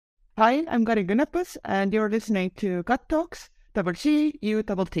Hi, I'm Karin Künnapas, and you're listening to Gut Talks, double G, U,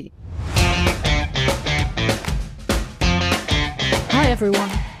 double T. Hi everyone,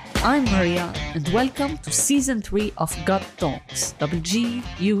 I'm Maria, and welcome to Season 3 of Gut Talks, double G,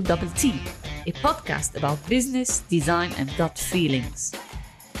 U, double T, a podcast about business, design, and gut feelings.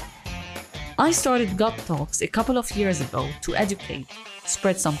 I started Gut Talks a couple of years ago to educate,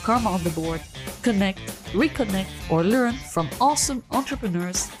 spread some karma on the board, connect, reconnect, or learn from awesome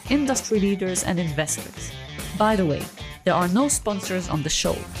entrepreneurs, industry leaders, and investors. By the way, there are no sponsors on the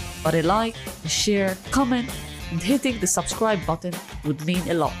show, but a like, a share, comment, and hitting the subscribe button would mean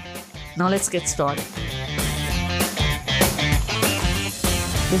a lot. Now let's get started.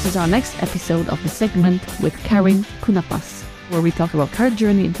 This is our next episode of the segment with Karin Künnapas, where we talk about her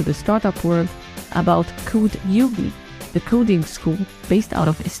journey into the startup world, about Code Yugi, the coding school based out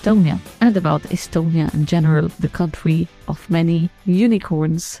of Estonia, and about Estonia in general, the country of many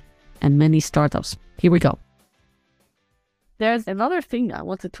unicorns and many startups. Here we go. There's another thing I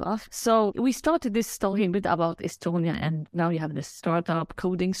wanted to ask. So we started this story a bit about Estonia, and now you have this startup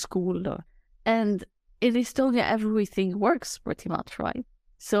coding school. And in Estonia, everything works pretty much, right?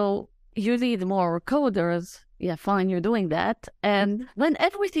 So you need more coders. Yeah, fine, you're doing that. And when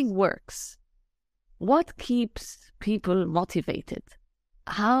everything works, what keeps people motivated?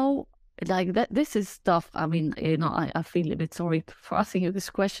 How, like that, this is stuff, I mean, I feel a bit sorry for asking you this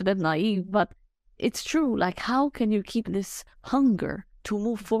question and naive, but it's true. Like, how can you keep this hunger to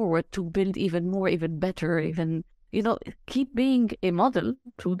move forward, to build even more, even better, even, keep being a model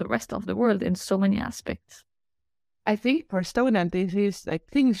to the rest of the world in so many aspects? I think for Estonia, this is like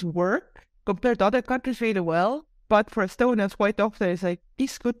things work compared to other countries really well. But for Estonians, quite often it's like,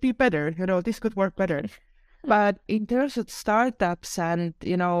 this could be better, this could work better. But in terms of startups and,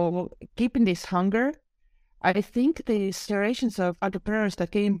 keeping this hunger, I think the generations of entrepreneurs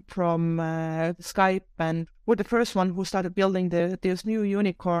that came from Skype and were the first one who started building those new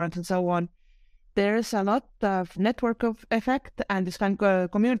unicorns and so on, there's a lot of network of effect and this kind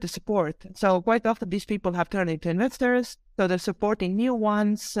of community support. So quite often these people have turned into investors, so they're supporting new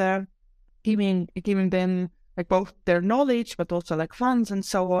ones, giving them like both their knowledge, but also like funds and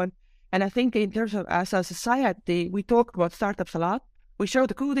so on. And I think in terms of as a society, we talk about startups a lot. We show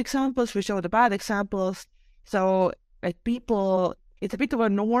the good examples, we show the bad examples. So like people, it's a bit of a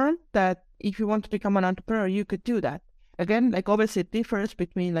norm that if you want to become an entrepreneur, you could do that. Again, like obviously it differs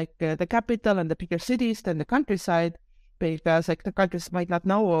between like the capital and the bigger cities than the countryside, because like the countries might not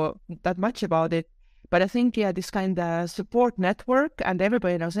know that much about it. But I think, this kind of support network and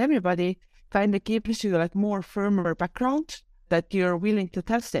everybody knows everybody kind of gives you like more firmer background that you're willing to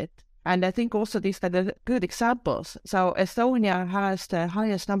test it. And I think also these are the good examples. So Estonia has the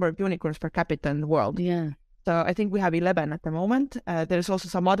highest number of unicorns per capita in the world. Yeah. So I think we have 11 at the moment. There's also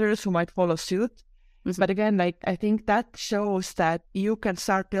some others who might follow suit. Mm-hmm. But again, like I think that shows that you can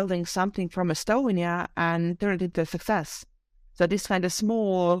start building something from Estonia and turn it into a success. So this kind of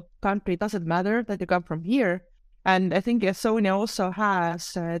small country, doesn't matter that you come from here. And I think Estonia also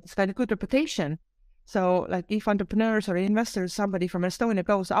has this kind of good reputation. So like if entrepreneurs or investors, somebody from Estonia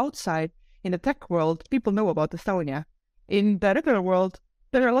goes outside in the tech world, people know about Estonia. In the regular world,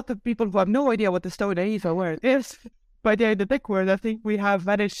 there are a lot of people who have no idea what Estonia is or where it is. But in the tech world, I think we have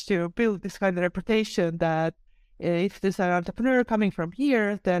managed to build this kind of reputation that if there's an entrepreneur coming from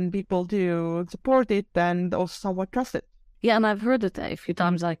here, then people do support it and also somewhat trust it. Yeah, and I've heard it a few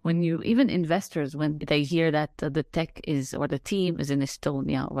times, like even investors, when they hear that the tech is, or the team is in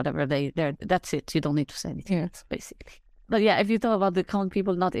Estonia or whatever, that's it. You don't need to say anything, basically. But yeah, if you talk about the common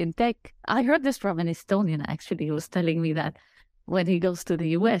people not in tech, I heard this from an Estonian, actually. He was telling me that when he goes to the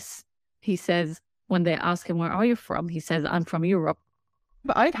US, he says, when they ask him, where are you from? He says, I'm from Europe.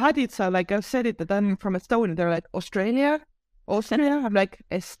 But I've had it, so like I've said it, that I'm from Estonia. They're like, Austria? I'm like,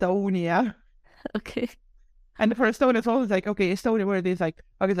 Estonia. Okay. And for Estonia, it's always like, okay, Estonia, where it is, like,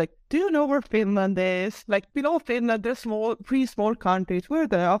 okay, it's like, do you know where Finland is? Like, below Finland, there's three small countries. We're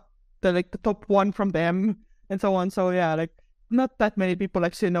the top one from them, and so on. So yeah, like, not that many people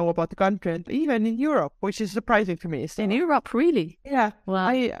actually know about the country, and even in Europe, which is surprising to me. So, in Europe, really? Yeah. Wow.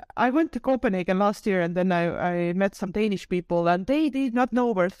 I went to Copenhagen last year, and then I met some Danish people, and they did not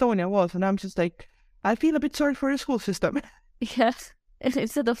know where Estonia was, and I'm just like, I feel a bit sorry for the school system. Yes.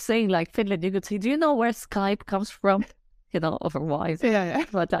 Instead of saying like Finland, you could say, do you know where Skype comes from? Otherwise. Yeah.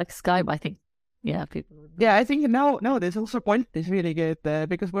 But like Skype, I think, people. Yeah, I think now there's also point is really good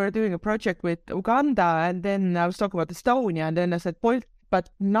because we're doing a project with Uganda, and then I was talking about Estonia, and then I said point, but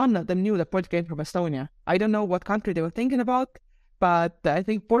none of them knew that point came from Estonia. I don't know what country they were thinking about, but I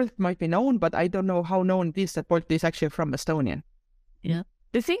think point might be known, but I don't know how known it is that point is actually from Estonia. Yeah.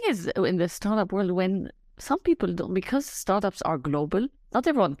 The thing is, in the startup world, when some people don't, because startups are global, not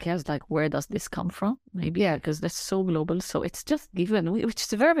everyone cares like, where does this come from? Maybe because that's so global. So it's just given, which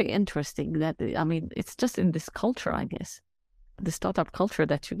is very interesting. That, I mean, it's just in this culture, I guess, the startup culture,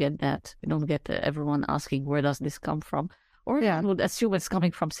 that you get that. You don't get everyone asking, where does this come from? Or you would assume it's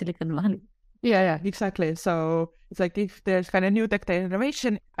coming from Silicon Valley. Yeah, exactly. So it's like, if there's kind of new tech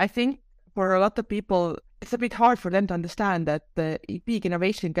innovation, I think for a lot of people, it's a bit hard for them to understand that the big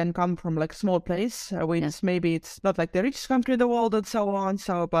innovation can come from like small place, which maybe it's not like the richest country in the world and so on.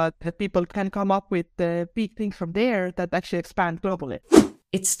 So, but that people can come up with big things from there that actually expand globally.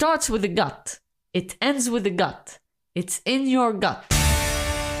 It starts with the gut. It ends with the gut. It's in your gut.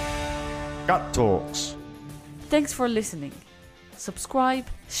 Gut Talks. Thanks for listening. Subscribe,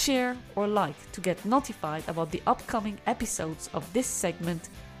 share, or like to get notified about the upcoming episodes of this segment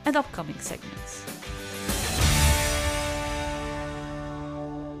and upcoming segments.